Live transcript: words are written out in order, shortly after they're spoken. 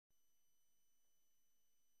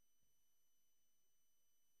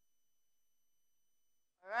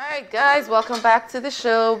Alright guys, welcome back to the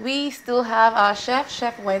show. We still have our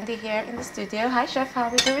Chef Wendy here in the studio. Hi Chef, how are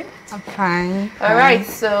we doing? I'm fine. Alright,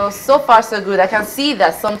 so far so good. I can see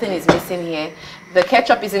that something is missing here. The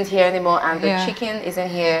ketchup isn't here anymore and the chicken isn't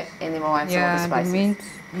here anymore and some of the spices. The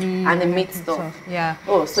meat. And the meat stuff. Yeah.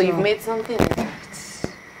 Oh, so you've made something.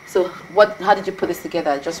 So how did you put this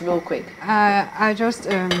together? Just real quick. I just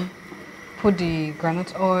put the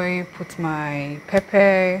granite oil, put my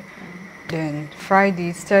pepper, then fried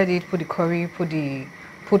it, stirred it, put the curry,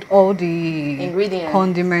 put all the ingredients,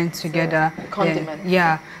 condiments together.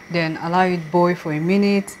 Condiments. Then allow it boil for a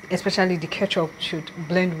minute. Especially the ketchup should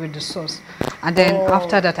blend with the sauce, and then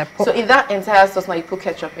after that I put. So in that entire sauce, now you put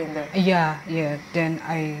ketchup in there. Yeah. Then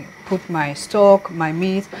I put my stock, my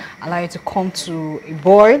meat, allow it to come to a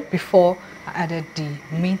boil before I added the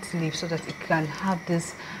mint leaf so that it can have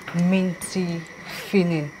this minty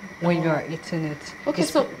feeling when you are eating it. Okay,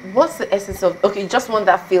 so what's the essence of, you just want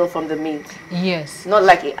that feel from the mint? Yes. Not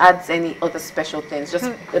like it adds any other special things,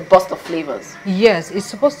 just a burst of flavors. Yes, it's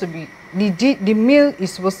supposed to be, the meal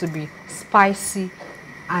is supposed to be spicy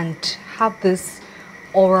and have this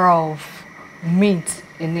aura of mint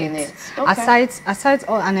in it. Okay. Aside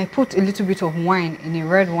all, and I put a little bit of wine, a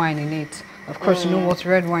red wine in it. Of course, you know what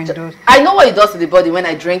red wine does. I know what it does to the body when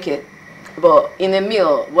I drink it, but in a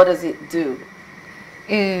meal, what does it do?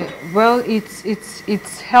 Well, it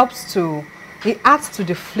helps to, it adds to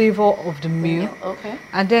the flavor of the meal. Okay.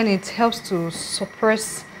 And then it helps to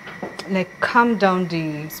suppress, like calm down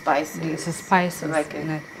the spices. The spices. Like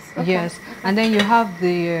it. Okay. Yes. And then you have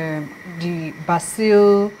the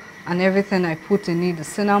basil and everything I put in it, the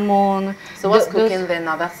cinnamon. So what's cooking there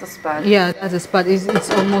now? That's the spag. Yeah, that's the spag. It's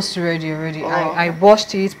almost ready already. Oh. I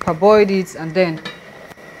washed it, parboiled it, and then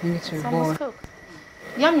you need to boil.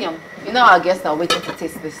 Yum yum. You know our guests are waiting to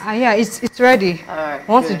taste this. Yeah, it's ready. All right.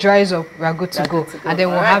 Once it dries up, we are good to go. And then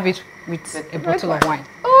we'll have it with a bottle of wine.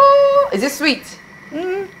 Oh, is it sweet?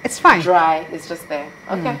 It's fine. Dry, it's just there.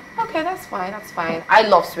 Okay. Okay, that's fine. That's fine. I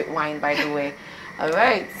love sweet wine, by the way. All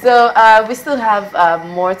right. So we still have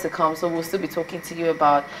more to come. So we'll still be talking to you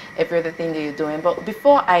about every other thing that you're doing. But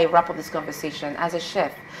before I wrap up this conversation, as a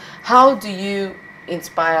chef, how do you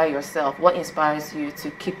inspire yourself? What inspires you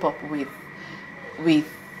to keep up with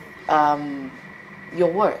your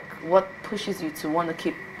work? What pushes you to want to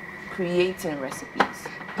keep creating recipes?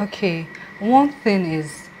 Okay, one thing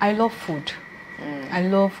is I love food. I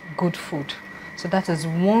love good food. So that is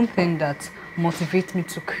one thing that motivates me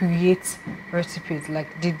to create recipes. Like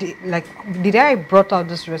the day I brought out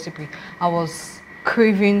this recipe, I was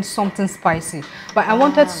craving something spicy, but I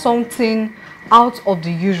wanted something out of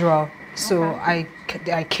the usual. So I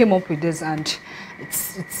came up with this, and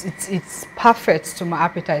it's perfect to my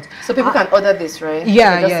appetite. So people can order this, right?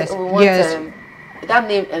 Yeah, yes. That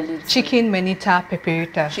name alludes chicken Menta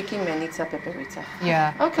Piperita. Chicken Menta Piperita.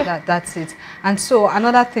 Yeah. Okay. That's it. And so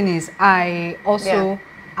another thing is I also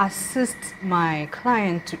assist my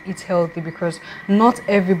client to eat healthy, because not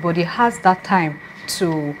everybody has that time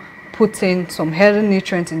to put in some healthy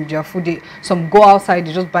nutrients in their food. Some go outside,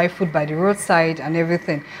 they just buy food by the roadside and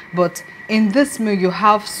everything. But in this meal, you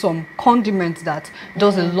have some condiments that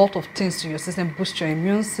does a lot of things to your system, boost your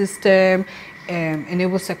immune system,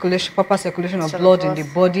 enable circulation, proper circulation of blood in the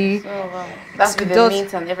body. Oh, wow. That's with the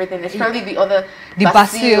meat and everything. It's probably the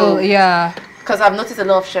basil, yeah. Because I've noticed a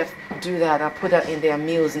lot of chefs do that. I put that in their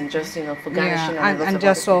meals and just, for garnishing. And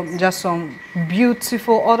just some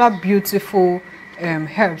beautiful, other beautiful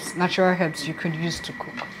herbs, natural herbs you could use to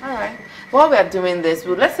cook. All right. While we are doing this,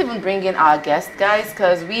 let's even bring in our guest, guys,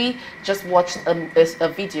 because we just watched a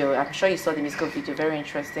video. I'm sure you saw the musical video, very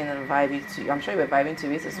interesting and vibing to you. I'm sure you were vibing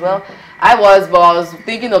to it as well. I was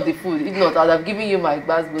thinking of the food. If not, I'd have given you my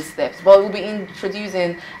Glasgow steps. But we'll be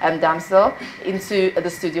introducing Damsel into the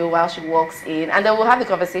studio while she walks in, and then we'll have the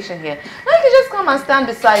conversation here. Now you can just come and stand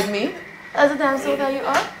beside me, as a damsel that you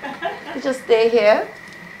are. You just stay here.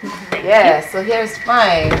 Yeah, so here's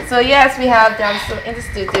fine. So yes, we have Damsel in the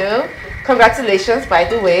studio. Congratulations, by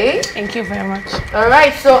the way. Thank you very much. All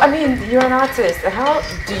right, so I mean, you're an artist. How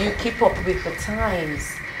do you keep up with the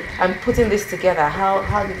times and putting this together?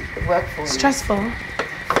 How did it work for you? Stressful,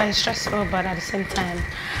 very stressful, but at the same time,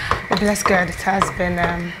 bless God, it has been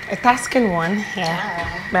a tasking one.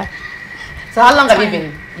 Yeah. But so how long have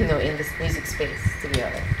you been, in this music space, to be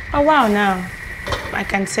honest? Oh wow, now I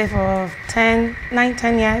can say for 10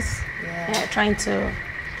 years. Yeah, trying to.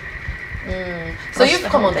 So you've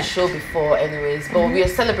come on the show before anyways, but we are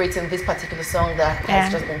celebrating this particular song that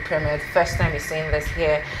has just been premiered. First time you're saying this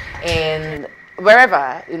here, and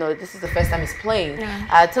wherever, this is the first time it's playing.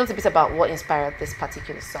 Tell us a bit about what inspired this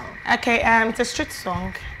particular song. Okay, it's a street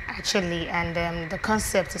song, actually, and the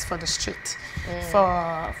concept is for the street,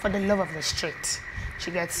 for the love of the street.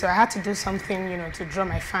 She gets, so I had to do something, you know, to draw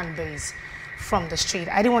my fan base from the street.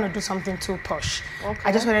 I didn't want to do something too posh. Okay.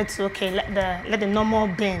 I just wanted to let the normal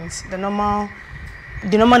beings, the normal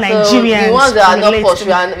Nigerians. The ones that are not posh,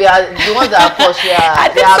 we are the ones that are posh. Yeah, I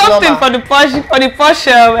did something for the posh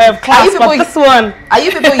class, but this one. Are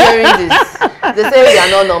you people hearing this? They say we are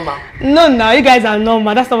not normal. No, you guys are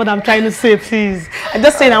normal. That's not what I'm trying to say, please. I'm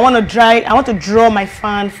just saying I want to draw my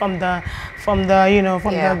fan from the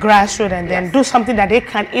the grassroots, and then do something that they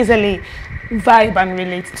can easily vibe and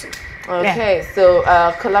relate to. Okay, so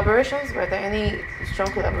collaborations, were there any strong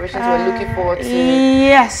collaborations we're looking forward to?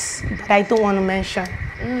 Yes, but I don't want to mention.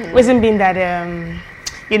 Reason being that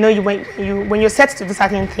when you're set to do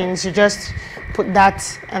certain things, you just put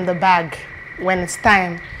that in the bag. When it's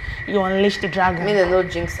time, you unleash the dragon. I mean, there's no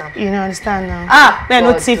jinx. You know, understand now? They're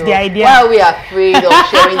not thief the idea. Why are we afraid of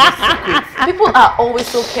sharing the secrets? People are always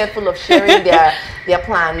so careful of sharing their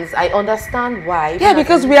plans. I understand why. Yeah,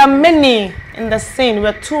 because we are many in the scene.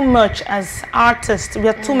 We're too much as artists. We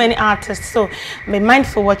are too many artists. So be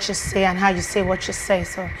mindful what you say and how you say what you say.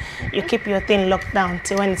 So you keep your thing locked down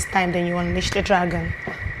till when it's time, then you unleash the dragon.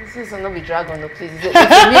 This is not be dragon, no, please. It's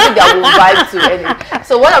a music that will vibe to any.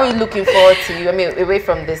 So what are we looking forward to? I mean, away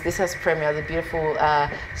from this has premiered the beautiful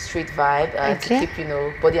street vibe to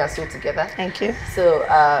keep body and soul together. Thank you. So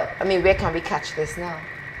I mean, where can we catch this now?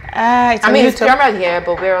 It's on YouTube. It's premiered here,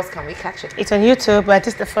 but where else can we catch it? It's on YouTube, but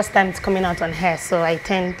it's the first time it's coming out on here. So I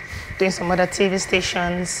tend doing some other TV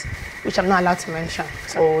stations, which I'm not allowed to mention.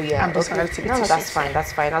 So I'm doing some other TV stations. That's fine.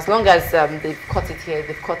 That's fine. As long as they've cut it here,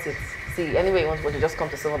 they've cut it. See, anyway, you want to just come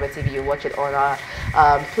to Silverbird TV, you watch it on our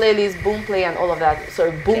playlist, Boom Play and all of that.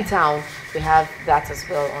 Sorry, Boomtown, we have that as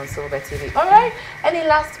well on Silverbird TV. All right, any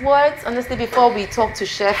last words, honestly, before we talk to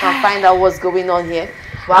Chef and find out what's going on here?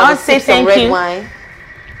 I want to say thank you. I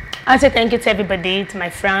want to say thank you to everybody, to my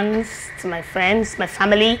friends, my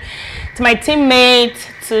family, to my teammates,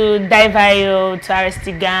 to Divayo, to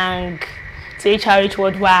RST Gang, to HRH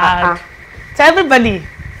Worldwide, to everybody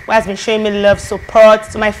who has been showing me love, support,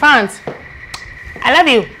 to my fans. I love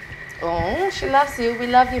you. Oh, she loves you. We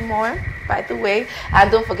love you more, by the way. And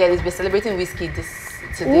don't forget, we're celebrating whiskey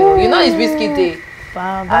today. Ooh. You know it's whiskey day.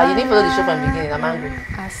 You didn't follow the show from the beginning. I'm angry.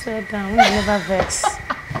 I swear down. I never vex.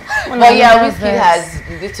 But yeah,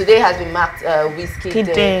 today has been marked Whiskey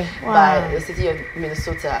Day by the city of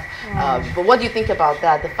Minnesota. But what do you think about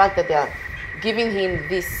that? The fact that they are giving him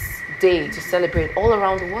this day to celebrate all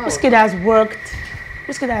around the world. Whiskey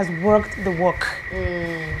has worked the work.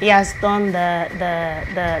 He has done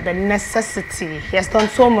the necessity. He has done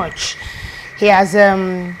so much. He has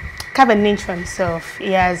carved a niche for himself.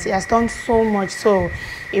 He has done so much. So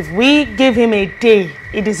if we give him a day,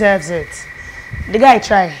 he deserves it. The guy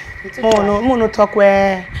try. No talk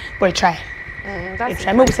where boy try. He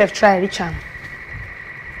try. Maybe self try reach him.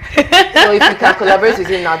 So if you can collaborate with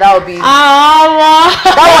him now, that would be that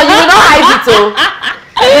one. You will not hide it, so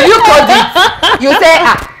you called it. You say,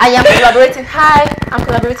 I am collaborating. Hi, I'm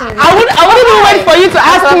collaborating with you. I wouldn't even wait for you to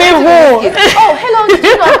ask me who. Oh, hello, did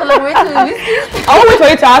you know I'm collaborating with you? I won't wait for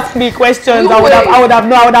you to ask me questions. I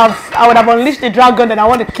would have unleashed the dragon that I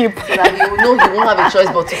want to keep. So that you know he won't have a choice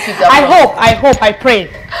but to keep that. I pray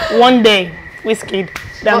one day Whiskey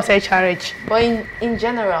down to HRH. But in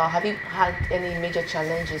general, have you had any major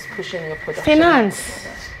challenges pushing your production? Finance.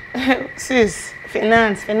 Sis,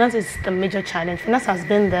 finance is the major challenge. Finance has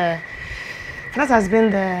been the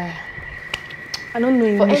I don't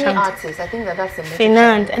know for any artist. I think that's the major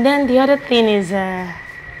finance. And then the other thing is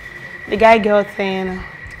the guy-girl thing.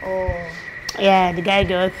 Oh. Yeah, the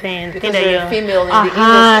guy-girl thing. Because you're female in the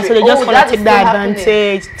industry. So they just want to take that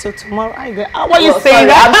advantage. So tomorrow, what you saying?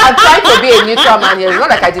 I'm trying to be a neutral man here. It's not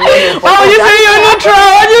like I didn't know. Why would you say you're neutral?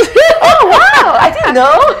 What you say? Oh wow, I didn't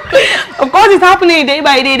know. Of course, it's happening day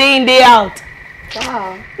by day, day in, day out.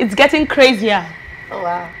 Wow. It's getting crazier. Oh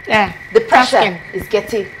wow. Yeah. The pressure is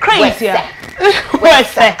getting crazier.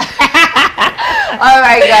 All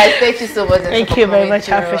right, guys. Thank you so much. Thank you very much.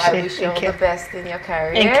 I appreciate it. I wish you all the best in your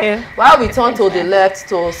career. Thank you. While we turn to the left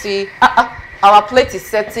to see our plate is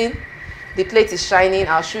setting, the plate is shining,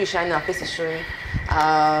 our shoe is shining, our face is showing.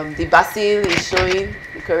 The basil is showing,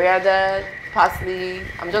 the coriander, parsley.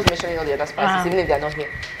 I'm just mentioning all the other spices, even if they're not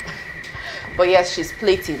here. But yes, she's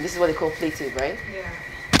plating. This is what they call plating, right? Yeah.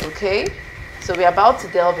 Okay. So we're about to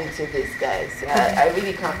delve into this, guys. I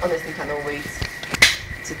really honestly cannot wait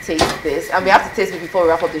to taste this. And we have to taste it before we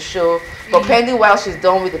wrap up the show. But pending while she's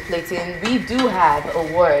done with the plating, we do have a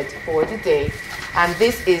word for the day. And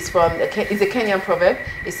this is from, it's a Kenyan proverb.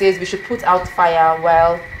 It says we should put out fire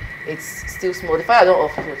while it's still small. The fire don't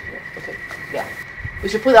off. Okay, yeah. We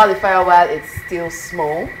should put out the fire while it's still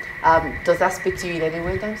small. Does that speak to you in any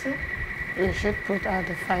way, Damson? You should put out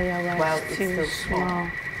the fire while it's still small.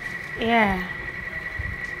 Yeah.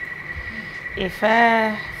 If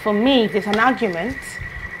for me, if there's an argument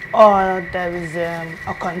or there is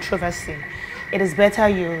a controversy, it is better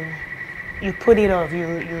you put it off.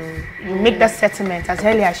 You make that settlement as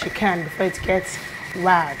early as you can before it gets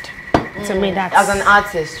wild. To me, that's as an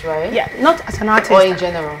artist, right? Yeah, not as an artist. Or in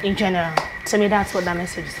general. In general, to me, that's what that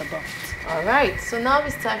message is about. All right, so now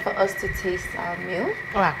it's time for us to taste our meal.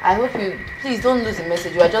 Wow. I hope you, please don't lose the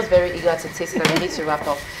message. We are just very eager to taste it and we need to wrap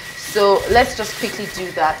up. So let's just quickly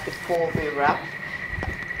do that before we wrap.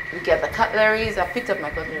 We get the cutleries. I picked up my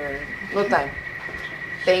cutlery. No time.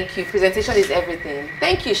 Thank you. Presentation is everything.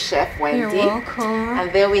 Thank you, Chef Wendy. You're welcome.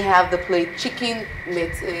 And then we have the plate chicken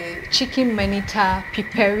Menta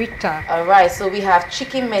Piperita. All right, so we have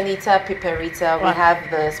chicken Menta Piperita. We have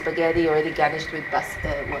the spaghetti already garnished with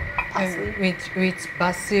basil. With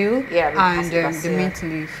basil, yeah, and basil. the mint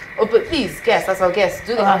leaf. Oh, but please, guess, as our guest,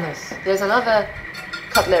 do the honors. There's another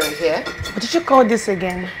cutlery here. What did you call this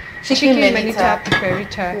again? Chicken Menta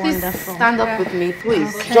Piperita. Please Wonderful. stand up with me,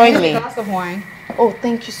 please. Okay. Join me. A glass of wine. Oh,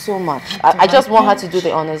 thank you so much. I just want her to do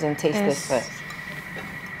the honors and taste this first.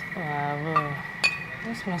 Wow.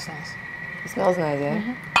 That smells nice. It smells nice, yeah?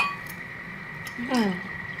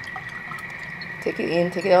 Take it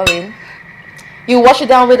in, take it all in. You wash it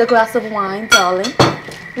down with a glass of wine, darling.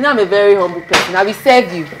 You know I'm a very humble person. I will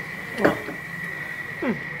serve you.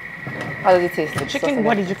 How does it taste? Chicken,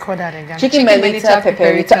 what did you call that again? Chicken Menta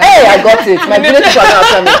Piperita. Hey, I got it. My village people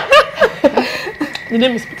are now me. The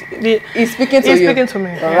name is He's speaking to you. He's speaking to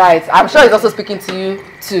me. All right. I'm sure he's also speaking to you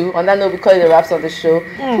too. On that note, we call it the wraps of the show.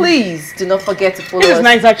 Please do not forget to follow us. It is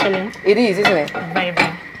nice, actually. It is, isn't it? Very,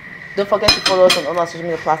 very. Don't forget to follow us on all our social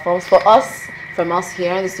media platforms. For us, from us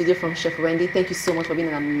here in the studio, from Chef Wendy, thank you so much for being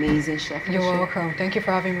an amazing chef. You're welcome. Thank you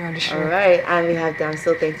for having me on the show. All right. And we have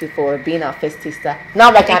Damsel. Thank you for being our first taster.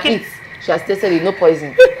 Now I can eat. She has tasted it, no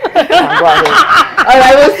poison. Go ahead. All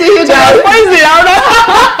right, we'll see you guys.